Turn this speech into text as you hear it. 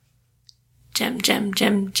Gem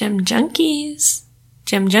junkies.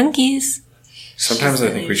 Gem junkies. Sometimes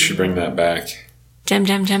I think we should bring that back. Gem.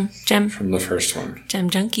 From the first one.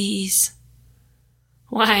 Gem junkies.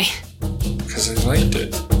 Why? Because I liked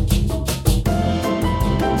it.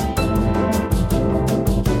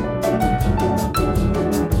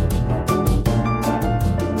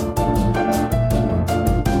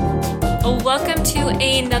 Welcome to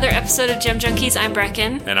another episode of Gem Junkies. I'm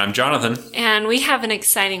Brecken. And I'm Jonathan. And we have an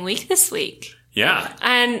exciting week this week. Yeah.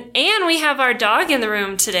 And we have our dog in the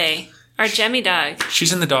room today. Our Jemmy dog.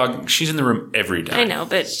 She's in the room every day. I know,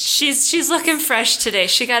 but she's looking fresh today.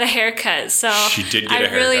 She got a haircut, so she did get a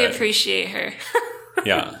haircut. I really appreciate her.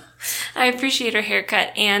 Yeah. I appreciate her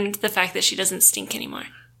haircut and the fact that she doesn't stink anymore.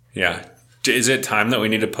 Yeah. Is it time that we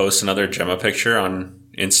need to post another Gemma picture on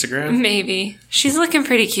Instagram? Maybe. She's looking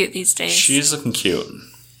pretty cute these days. She's looking cute.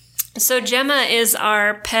 So Gemma is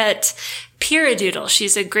our pet Pyradoodle.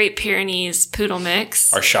 She's a Great Pyrenees poodle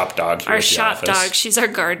mix. Our shop dog here Our at the shop office. dog. She's our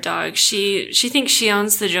guard dog. She thinks she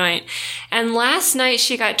owns the joint. And last night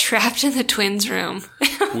she got trapped in the twins' room.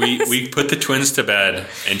 We put the twins to bed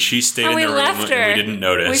and she stayed in the room and we didn't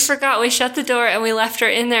notice. We forgot. We shut the door and we left her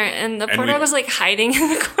in there and the poor dog was like hiding in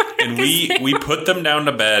the corner. And we put them down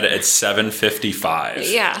to bed at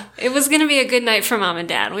 7:55. Yeah. It was going to be a good night for mom and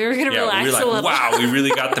dad. We were going to relax we were like, a little. Wow, we really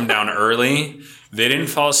got them down early. They didn't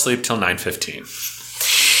fall asleep till 9:15.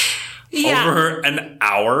 Yeah. Over an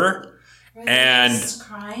hour. And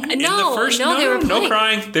crying? they were playing. No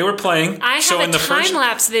crying. They were playing. I have a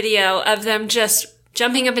time-lapse video of them just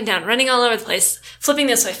jumping up and down, running all over the place, flipping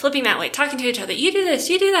this way, flipping that way, talking to each other. You do this,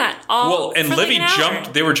 you do that. And Livy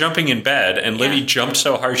jumped. They were jumping in bed, and Livy jumped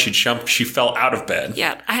so hard she fell out of bed.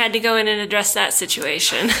 Yeah, I had to go in and address that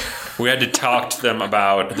situation. We had to talk to them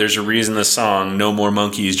about, there's a reason the song, No More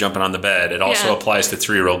Monkeys Jumping on the Bed. It also applies to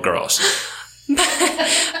 3-year-old girls.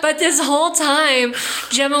 But this whole time,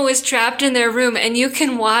 Gemma was trapped in their room, and you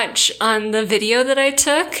can watch on the video that I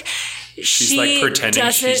took. She's like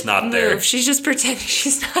pretending she's not there. She's just pretending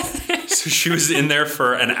she's not there. So she was in there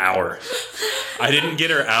for an hour. I didn't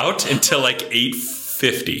get her out until like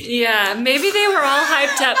 8:50. Yeah, maybe they were all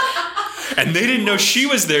hyped up. And they didn't know she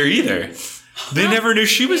was there either. They never knew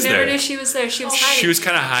she was there. They never knew she was there. She was hiding. She was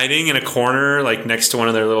kind of hiding in a corner, like next to one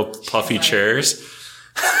of their little puffy chairs.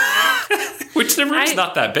 Which the room's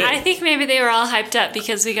not that big. I think maybe they were all hyped up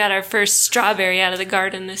because we got our first strawberry out of the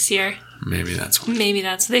garden this year. Maybe that's what.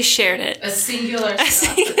 They shared it. A singular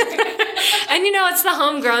strawberry. And it's the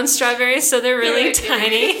homegrown strawberries, so they're really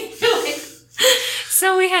tiny.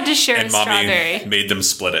 So we had to share a strawberry. Mommy made them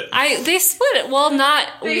split it. They split it. Well,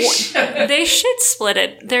 not. They should split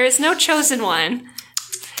it. There is no chosen one.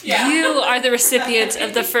 Yeah. You are the recipient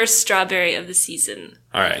of the first strawberry of the season.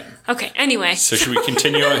 All right. Okay. Anyway. So should we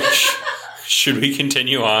continue on? Should we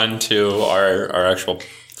continue on to our actual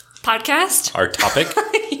podcast? Our topic.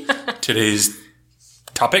 Yeah. Today's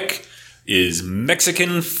topic is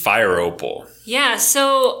Mexican fire opal. Yeah.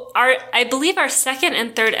 So I believe our second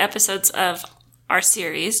and third episodes of our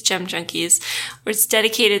series, Gem Junkies, was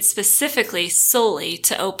dedicated solely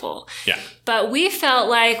to opal. Yeah. But we felt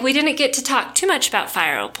like we didn't get to talk too much about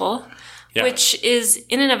fire opal, which is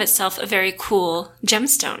in and of itself a very cool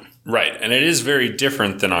gemstone. Right. And it is very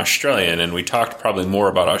different than Australian. And we talked probably more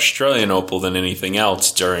about Australian opal than anything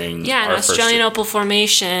else during our Australian opal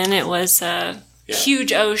formation. It was a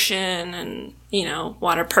huge ocean and,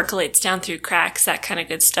 water percolates down through cracks, that kind of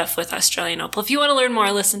good stuff with Australian opal. If you want to learn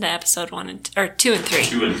more, listen to episode 2 and 3.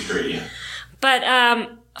 2 and 3, yeah. But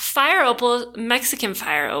fire opal, Mexican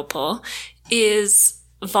fire opal, is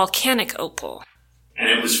volcanic opal. And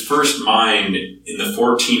it was first mined in the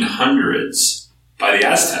 1400s by the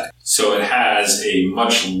Aztecs. So it has a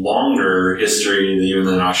much longer history even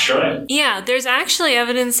than Australia. Yeah, there's actually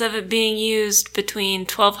evidence of it being used between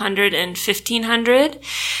 1200 and 1500.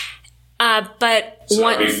 But so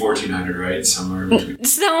that'd be 1400, right? Somewhere between.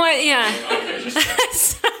 Somewhat, yeah. Okay,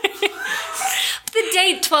 The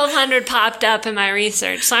date 1200 popped up in my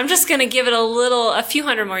research, so I'm just going to give it a few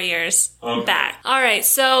hundred more years back. All right,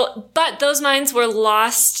 but those mines were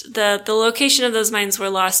lost, the location of those mines were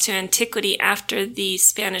lost to antiquity after the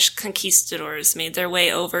Spanish conquistadors made their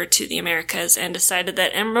way over to the Americas and decided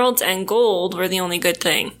that emeralds and gold were the only good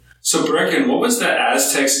thing. So, Brecken, what was the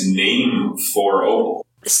Aztecs' name for opal?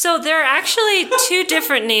 So there are actually 2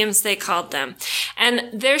 different names they called them. And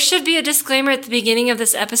there should be a disclaimer at the beginning of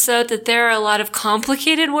this episode that there are a lot of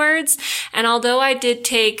complicated words. And although I did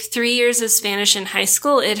take 3 years of Spanish in high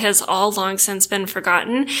school, it has all long since been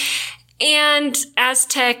forgotten. And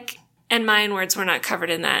Aztec and Mayan words were not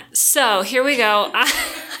covered in that. So here we go.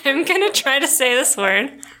 I'm going to try to say this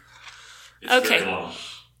word. It's very long.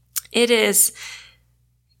 It is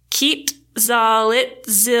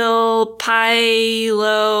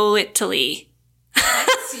Quetzalcoatlicue.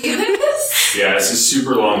 Yeah, it's a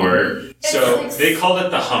super long word. So they called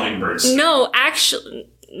it the hummingbird stone. No, actually,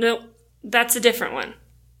 no, that's a different one.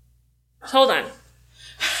 Hold on.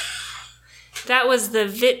 That was the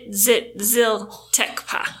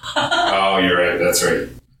Vitziltekpa. Oh, you're right. That's right.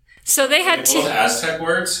 So they had Both Aztec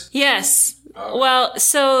words? Yes. Oh. Well,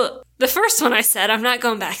 so the first one I said, I'm not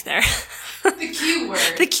going back there. The Q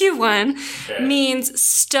word. The Q one Okay. means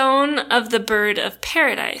stone of the bird of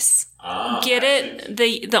paradise. Get it?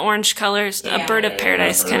 The orange colors, a bird of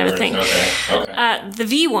paradise kind of a thing. Okay. The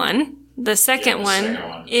V one, the second the one, second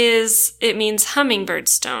one. it means hummingbird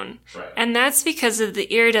stone. Right. And that's because of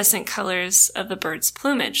the iridescent colors of the bird's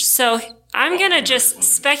plumage. So I'm going to just plumage.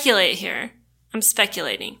 speculate here. I'm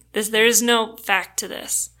speculating. There is no fact to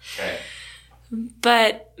this. Okay.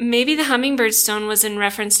 But maybe the hummingbird stone was in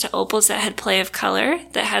reference to opals that had play of color,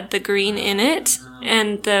 that had the green in it,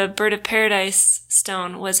 and the bird of paradise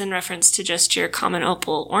stone was in reference to just your common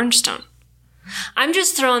opal orange stone. I'm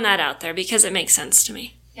just throwing that out there because it makes sense to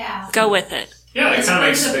me. Yeah. Go with it. Yeah, that kind of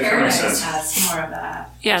makes Paradise sense. has more of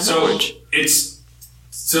that. Yeah, the So orange.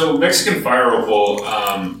 So Mexican fire opal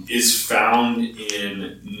is found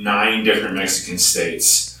in 9 different Mexican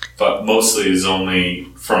states, but mostly is only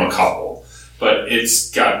from a couple. But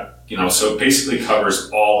it's got, so it basically covers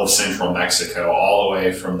all of central Mexico, all the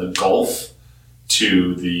way from the Gulf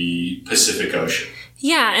to the Pacific Ocean.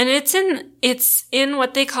 Yeah, and it's in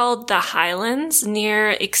what they call the highlands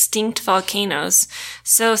near extinct volcanoes.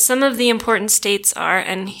 So some of the important states are,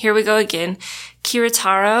 and here we go again,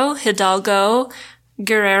 Querétaro, Hidalgo,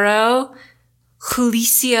 Guerrero,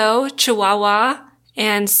 Jalisco, Chihuahua,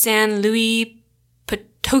 and San Luis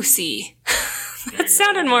Potosi. That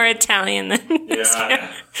sounded more Italian than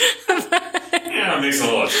Yeah, it makes a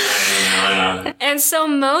little Italian. And so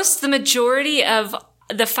the majority of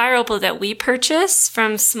the fire opal that we purchase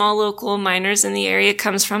from small local miners in the area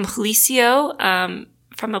comes from Jalisco,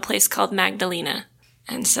 from a place called Magdalena.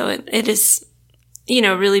 And so it is,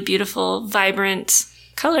 really beautiful, vibrant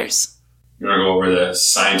colors. You want to go over the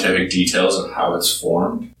scientific details of how it's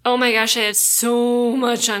formed? Oh my gosh, I have so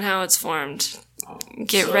much on how it's formed.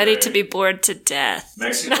 Get So ready great. to be bored to death.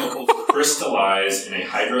 Mexican opal crystallize in a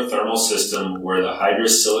hydrothermal system where the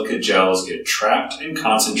hydrosilica gels get trapped and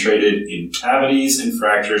concentrated in cavities and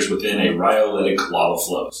fractures within a rhyolitic lava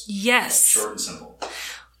flows. Yes. Short and simple.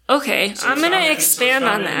 Okay, So I'm it's going found to in- expand so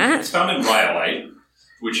it's on found in- that. It's found in rhyolite,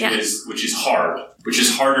 which Yeah. is hard, which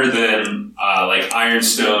is harder than like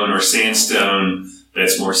ironstone or sandstone.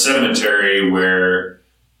 That's more sedimentary. Where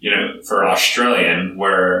for Australian,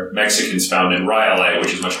 where Mexicans found in rhyolite,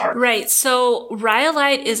 which is much harder. Right, so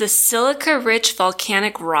rhyolite is a silica-rich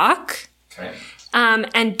volcanic rock. Okay.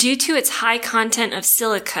 And due to its high content of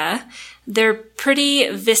silica, they're pretty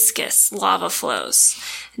viscous lava flows.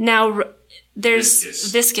 Now,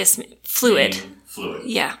 there's viscous fluid. Fluid.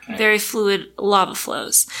 Yeah, Okay. very fluid lava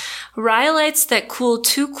flows. Rhyolites that cool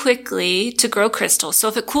too quickly to grow crystals, so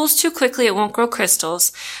if it cools too quickly, it won't grow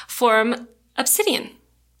crystals, form obsidian.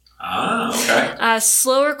 Ah, okay.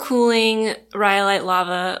 Slower cooling rhyolite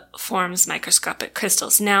lava forms microscopic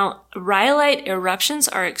crystals. Now, rhyolite eruptions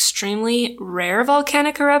are extremely rare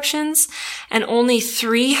volcanic eruptions, and only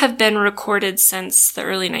 3 have been recorded since the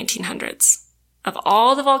early 1900s. Of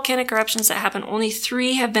all the volcanic eruptions that happen, only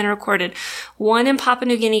 3 have been recorded. 1 in Papua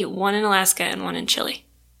New Guinea, 1 in Alaska, and 1 in Chile.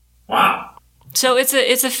 Wow. So it's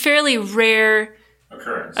a fairly rare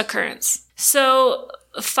Occurrence. So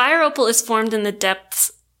fire opal is formed in the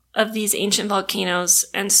depths of these ancient volcanoes.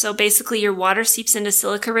 And so basically your water seeps into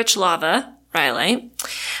silica-rich lava, rhyolite,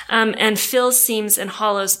 and fills seams and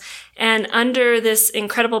hollows. And under this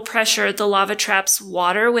incredible pressure, the lava traps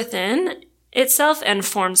water within itself and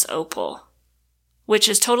forms opal, which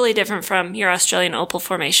is totally different from your Australian opal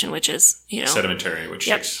formation, which is, Sedimentary, which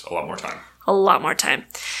Yep. takes a lot more time. a lot more time.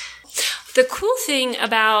 The cool thing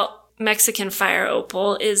about Mexican fire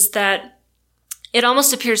opal is that it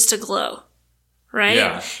almost appears to glow, right?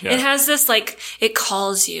 Yeah. It has this, it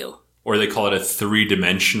calls you. Or they call it a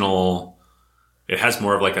 3-dimensional. It has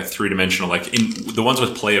more of like a 3-dimensional, the ones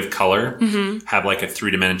with play of color have like a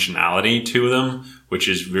 3-dimensionality to them, which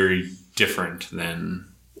is very different than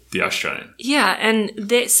the Australian. Yeah, and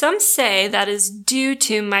some say that is due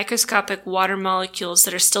to microscopic water molecules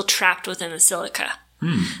that are still trapped within the silica.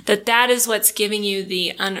 That is what's giving you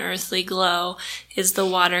the unearthly glow, is the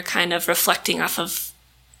water kind of reflecting off of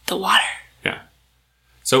the water. Yeah.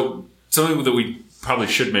 So something that we probably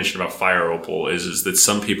should mention about fire opal is that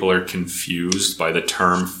some people are confused by the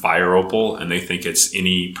term fire opal, and they think it's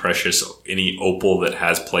any opal that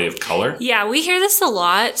has play of color. Yeah, we hear this a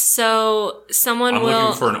lot. So I'm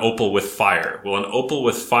looking for an opal with fire. Well, an opal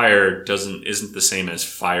with fire isn't the same as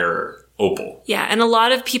fire opal. Yeah, and a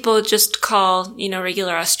lot of people just call,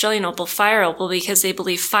 regular Australian opal fire opal because they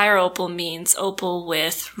believe fire opal means opal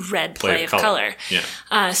with red play of color.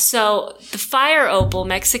 Yeah. So the fire opal,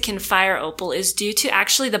 Mexican fire opal, is due to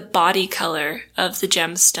actually the body color of the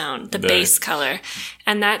gemstone, the base color.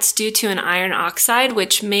 And that's due to an iron oxide,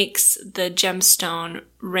 which makes the gemstone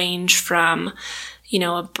range from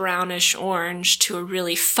a brownish orange to a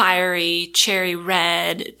really fiery cherry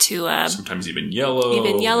red to a... sometimes even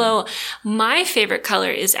yellow. My favorite color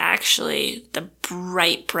is actually the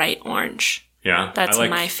bright orange. Yeah. That's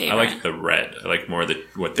my favorite. I like the red. I like more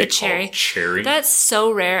what they call cherry. That's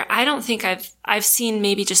so rare. I don't think I've seen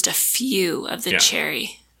maybe just a few of the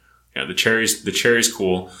cherry. Yeah, the cherry's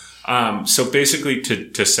cool. So basically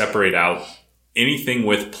to separate out, anything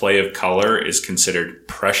with play of color is considered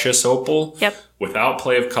precious opal. Yep. Without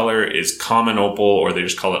play of color is common opal, or they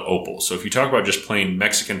just call it opal. So if you talk about just plain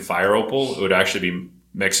Mexican fire opal, it would actually be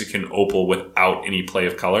Mexican opal without any play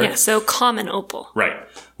of color. Yeah, so common opal. Right.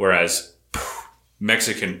 Whereas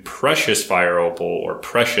Mexican precious fire opal or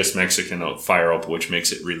precious Mexican fire opal, which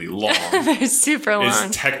makes it really long, They're super long, is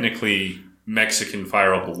technically Mexican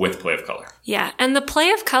fire opal with play of color. Yeah, and the play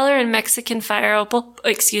of color in Mexican fire opal,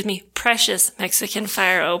 precious Mexican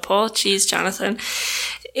fire opal, geez, Jonathan,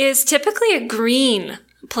 is typically a green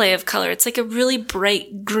play of color. It's like a really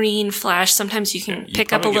bright green flash. Sometimes you can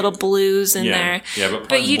pick up a little blues in there. Yeah,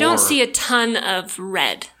 but you don't see a ton of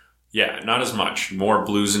red. Yeah, not as much. More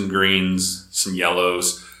blues and greens, some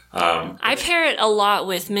yellows. I pair it a lot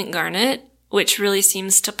with mint garnet, which really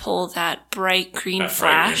seems to pull that bright green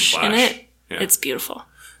flash in it. Yeah. It's beautiful.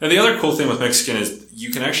 And the other cool thing with Mexican is you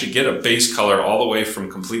can actually get a base color all the way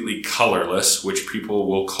from completely colorless, which people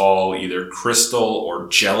will call either crystal or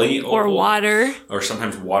jelly opal. Or water. Or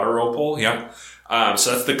sometimes water opal, yeah.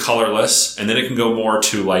 So that's the colorless. And then it can go more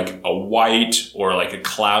to like a white or like a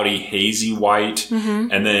cloudy, hazy white.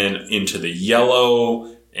 Mm-hmm. And then into the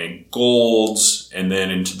yellow and golds, and then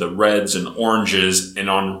into the reds and oranges. And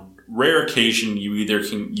on rare occasion, you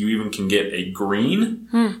even can get a green,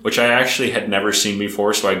 which I actually had never seen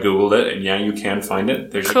before, so I Googled it, and yeah, you can find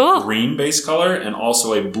it. There's a green base color and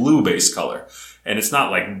also a blue base color. And it's not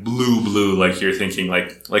like blue like you're thinking,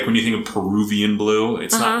 like when you think of Peruvian blue,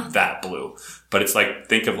 it's not that blue. But it's like,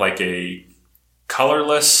 think of like a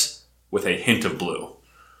colorless with a hint of blue.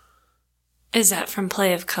 Is that from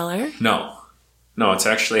play of color? No, it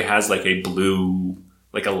actually has like a blue,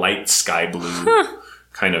 like a light sky blue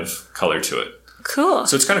kind of color to it. Cool.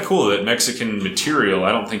 So it's kind of cool that Mexican material,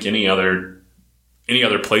 I don't think any other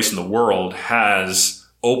place in the world has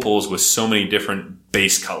opals with so many different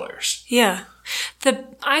base colors. Yeah.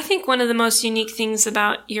 I think one of the most unique things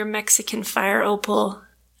about your Mexican fire opal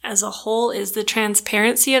as a whole is the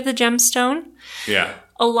transparency of the gemstone. Yeah.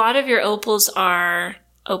 A lot of your opals are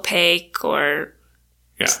opaque or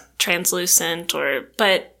translucent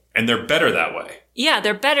and they're better that way. Yeah,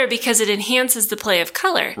 they're better because it enhances the play of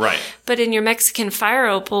color. Right. But in your Mexican fire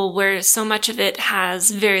opal, where so much of it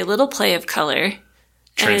has very little play of color,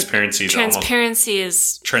 transparency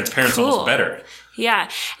is cool. Almost better. Yeah.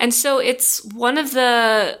 And so it's one of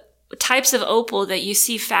the types of opal that you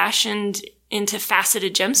see fashioned into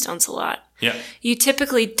faceted gemstones a lot. Yeah. You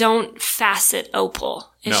typically don't facet opal.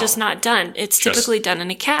 It's just not done. It's typically done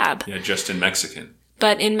in a cab. Yeah, just in Mexican.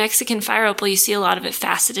 But in Mexican fire opal, you see a lot of it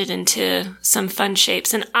faceted into some fun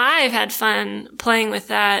shapes. And I've had fun playing with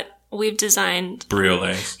that. We've designed...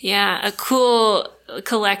 brioles. Yeah, a cool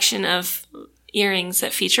collection of earrings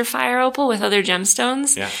that feature fire opal with other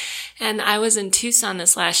gemstones. Yeah. And I was in Tucson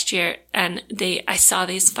this last year, and I saw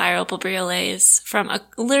these fire opal brioles from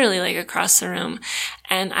literally like across the room.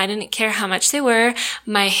 And I didn't care how much they were.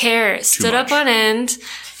 My hair stood up on end,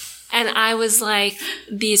 and I was like,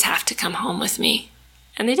 these have to come home with me.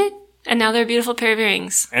 And they did. And now they're a beautiful pair of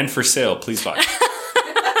earrings. And for sale, please buy.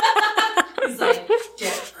 He's like,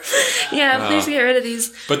 get Yeah, please get rid of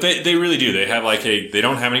these. But they really do. They have they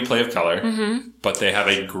don't have any play of color, but they have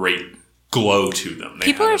a great glow to them.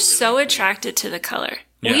 People are so attracted to the color.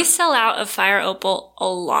 Yeah. We sell out of fire opal a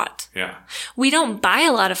lot. Yeah. We don't buy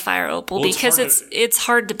a lot of fire opal because it's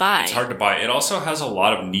hard to buy. It's hard to buy. It also has a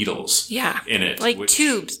lot of needles in it. Like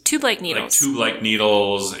tube-like needles. Like tube-like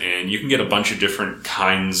needles, and you can get a bunch of different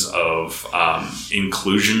kinds of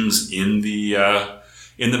inclusions in the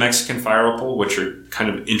in the Mexican fire opal, which are kind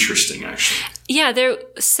of interesting, actually. Yeah,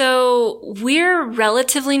 so we're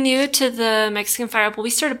relatively new to the Mexican fire opal. We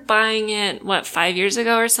started buying it, 5 years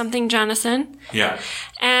ago or something, Jonathan? Yeah.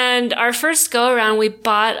 And our first go around, we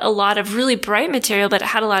bought a lot of really bright material, but it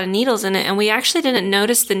had a lot of needles in it. And we actually didn't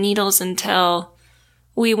notice the needles until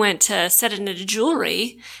we went to set it into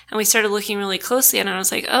jewelry, and we started looking really closely, and I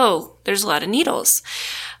was like, oh, there's a lot of needles.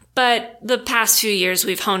 But the past few years,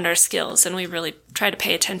 we've honed our skills, and we really try to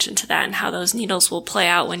pay attention to that and how those needles will play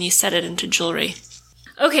out when you set it into jewelry.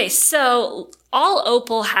 Okay, so all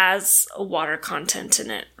opal has a water content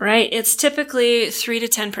in it, right? It's typically 3 to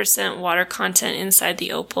 10% water content inside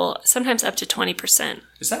the opal, sometimes up to 20%.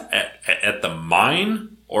 Is that at the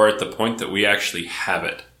mine or at the point that we actually have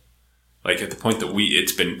it? Like at the point that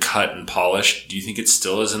it's been cut and polished, do you think it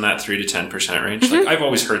still is in that 3 to 10% range? Mm-hmm. Like I've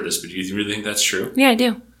always heard this, but do you really think that's true? Yeah, I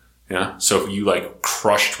do. Yeah. So if you like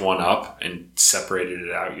crushed one up and separated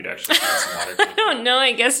it out, you'd actually find some water. I don't know.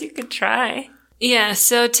 I guess you could try. Yeah.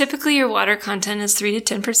 So typically your water content is 3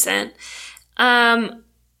 to 10%.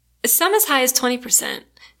 Some as high as 20%.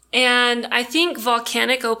 And I think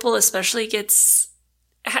volcanic opal especially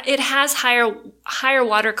it has higher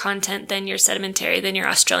water content than your sedimentary, than your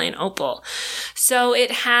Australian opal. So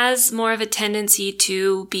it has more of a tendency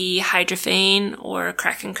to be hydrophane or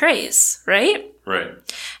crack and craze, right? Right.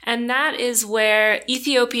 And that is where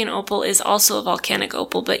Ethiopian opal is also a volcanic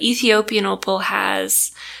opal, but Ethiopian opal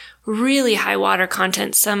has really high water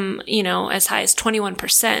content, some, as high as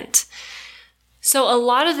 21%. So a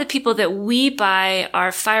lot of the people that we buy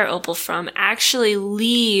our fire opal from actually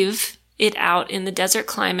leave it out in the desert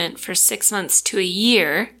climate for 6 months to a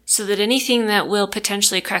year, so that anything that will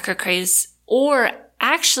potentially crack or craze, or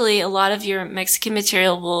actually a lot of your Mexican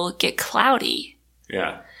material will get cloudy.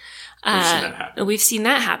 Yeah. We've seen that happen. We've seen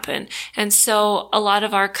that happen. And so a lot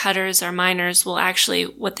of our cutters, our miners will actually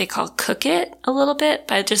what they call cook it a little bit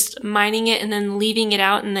by just mining it and then leaving it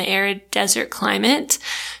out in the arid desert climate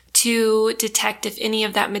to detect if any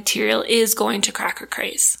of that material is going to crack or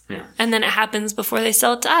craze. Yeah. And then it happens before they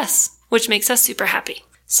sell it to us, which makes us super happy.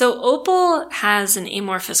 So opal has an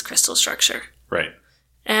amorphous crystal structure. Right.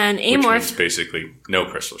 And which means basically no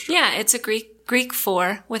crystal structure. Yeah, it's a Greek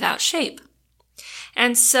 4 without shape.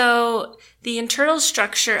 And so the internal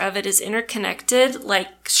structure of it is interconnected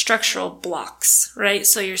like structural blocks, right?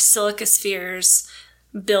 So your silica spheres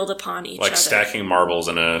build upon each other. Like stacking marbles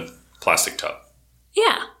in a plastic tub.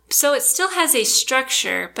 Yeah. So it still has a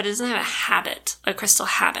structure, but it doesn't have a crystal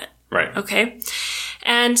habit. Right. Okay.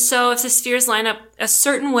 And so if the spheres line up a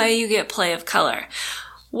certain way, you get play of color.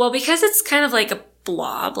 Well, because it's kind of like a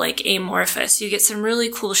blob, like amorphous, you get some really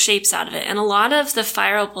cool shapes out of it. And a lot of the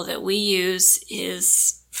fire opal that we use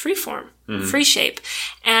is freeform, free shape.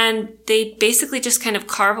 And they basically just kind of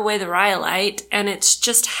carve away the rhyolite. And it's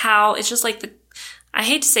just like I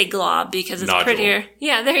hate to say glob because it's nodule. Prettier.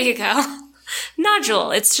 Yeah, there you go.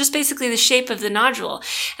 Nodule. It's just basically the shape of the nodule.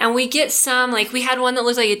 And we get some, like we had one that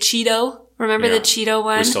looked like a Cheeto. Remember the Cheeto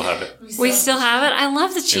one? We still have it. We still have it? I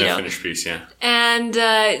love the Cheeto. In a finished piece, yeah.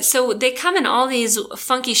 And so they come in all these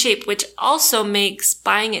funky shapes, which also makes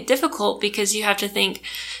buying it difficult because you have to think,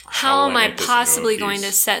 how am I possibly going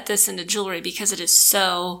to set this into jewelry because it is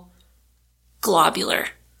so globular.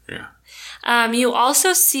 Yeah. You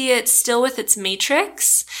also see it still with its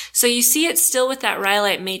matrix. So you see it still with that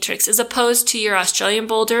rhyolite matrix as opposed to your Australian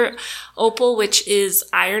boulder opal, which is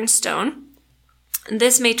ironstone.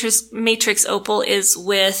 This matrix opal is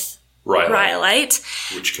with rhyolite.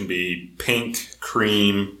 Which can be pink,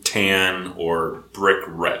 cream, tan, or brick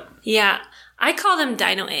red. Yeah. I call them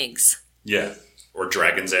dino eggs. Yeah. Or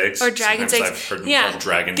dragon's eggs. Sometimes I've heard them called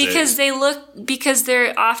dragon's eggs. Because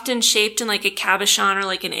they're often shaped in like a cabochon or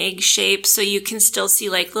like an egg shape, so you can still see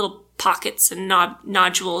like little pockets and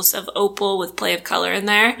nodules of opal with play of color in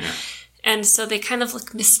there. Yeah. And so they kind of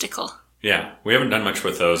look mystical. Yeah. We haven't done much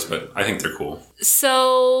with those, but I think they're cool.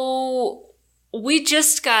 So we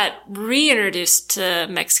just got reintroduced to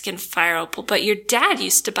Mexican fire opal, but your dad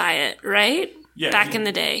used to buy it, right? Yeah, back in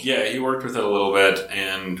the day. Yeah, he worked with it a little bit,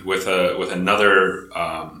 and with another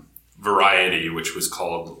variety, which was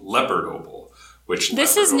called leopard opal.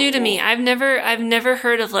 This is new to me. I've never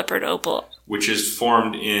heard of leopard opal. Which is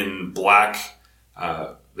formed in black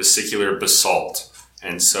vesicular basalt,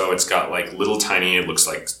 and so it's got like little tiny. It looks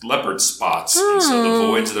like leopard spots, and so the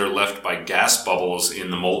voids that are left by gas bubbles in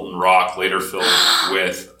the molten rock later filled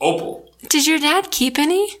with opal. Did your dad keep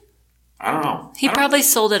any? I don't know. He probably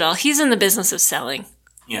sold it all. He's in the business of selling.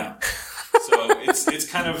 Yeah. So it's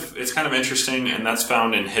kind of interesting, and that's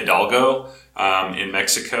found in Hidalgo, in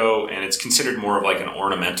Mexico, and it's considered more of like an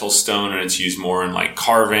ornamental stone, and it's used more in like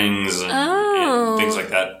carvings and things like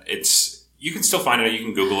that. You can still find it. You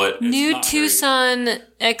can Google it. It's New not Tucson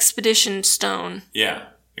Expedition Stone. Yeah.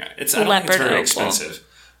 I don't think it's very expensive.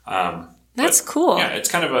 That's cool. Yeah, it's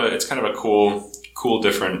kind of a cool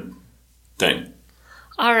different thing.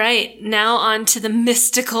 All right, now on to the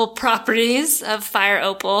mystical properties of fire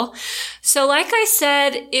opal. So like I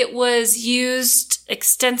said, it was used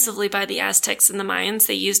extensively by the Aztecs and the Mayans.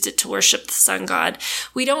 They used it to worship the sun god.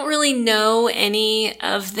 We don't really know any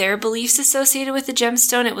of their beliefs associated with the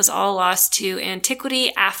gemstone. It was all lost to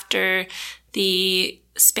antiquity after the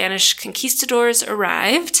Spanish conquistadors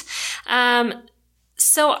arrived.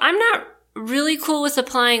 So I'm not really cool with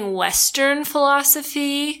applying Western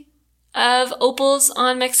philosophy of opals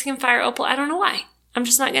on Mexican fire opal. I don't know why. I'm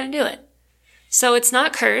just not going to do it. So it's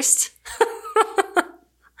not cursed.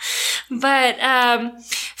 But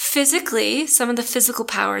physically, some of the physical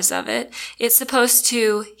powers of it, it's supposed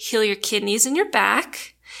to heal your kidneys and your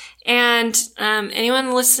back. And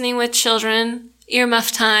anyone listening with children,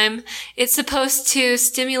 earmuff time, it's supposed to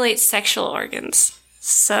stimulate sexual organs.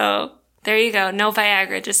 So there you go. No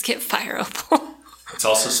Viagra, just get fire opal. It's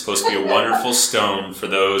also supposed to be a wonderful stone for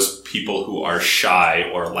those people who are shy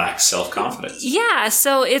or lack self-confidence. Yeah,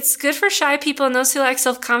 so it's good for shy people and those who lack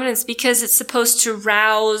self-confidence because it's supposed to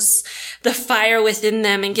rouse the fire within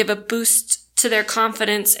them and give a boost to their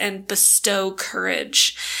confidence and bestow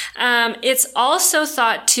courage. It's also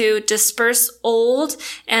thought to disperse old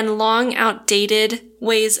and long outdated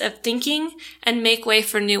ways of thinking and make way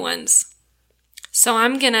for new ones. So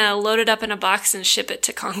I'm going to load it up in a box and ship it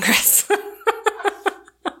to Congress.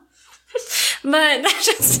 But that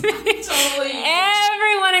just means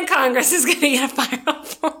everyone in Congress is going to get a fire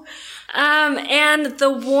opal. And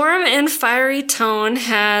the warm and fiery tone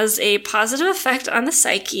has a positive effect on the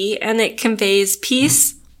psyche, and it conveys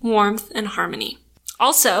peace, warmth, and harmony.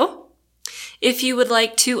 Also, if you would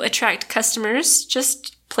like to attract customers,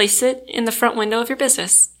 just place it in the front window of your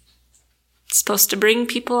business. It's supposed to bring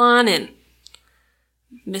people on in.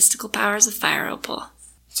 Mystical powers of fire opal.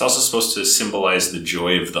 It's also supposed to symbolize the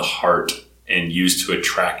joy of the heart and used to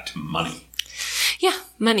attract money. Yeah,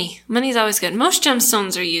 money. Money's always good. Most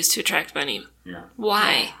gemstones are used to attract money. Yeah.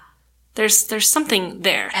 Why? There's something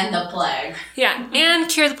there. And the plague. Yeah, and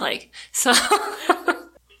cure the plague. So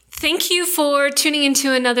thank you for tuning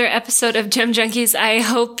into another episode of Gem Junkies. I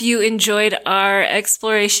hope you enjoyed our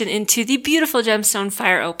exploration into the beautiful gemstone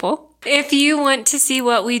fire opal. If you want to see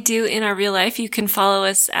what we do in our real life, you can follow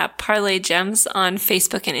us at Parlay Gems on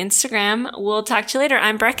Facebook and Instagram. We'll talk to you later.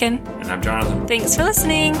 I'm Brecken. And I'm Jonathan. Thanks for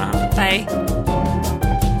listening. Bye.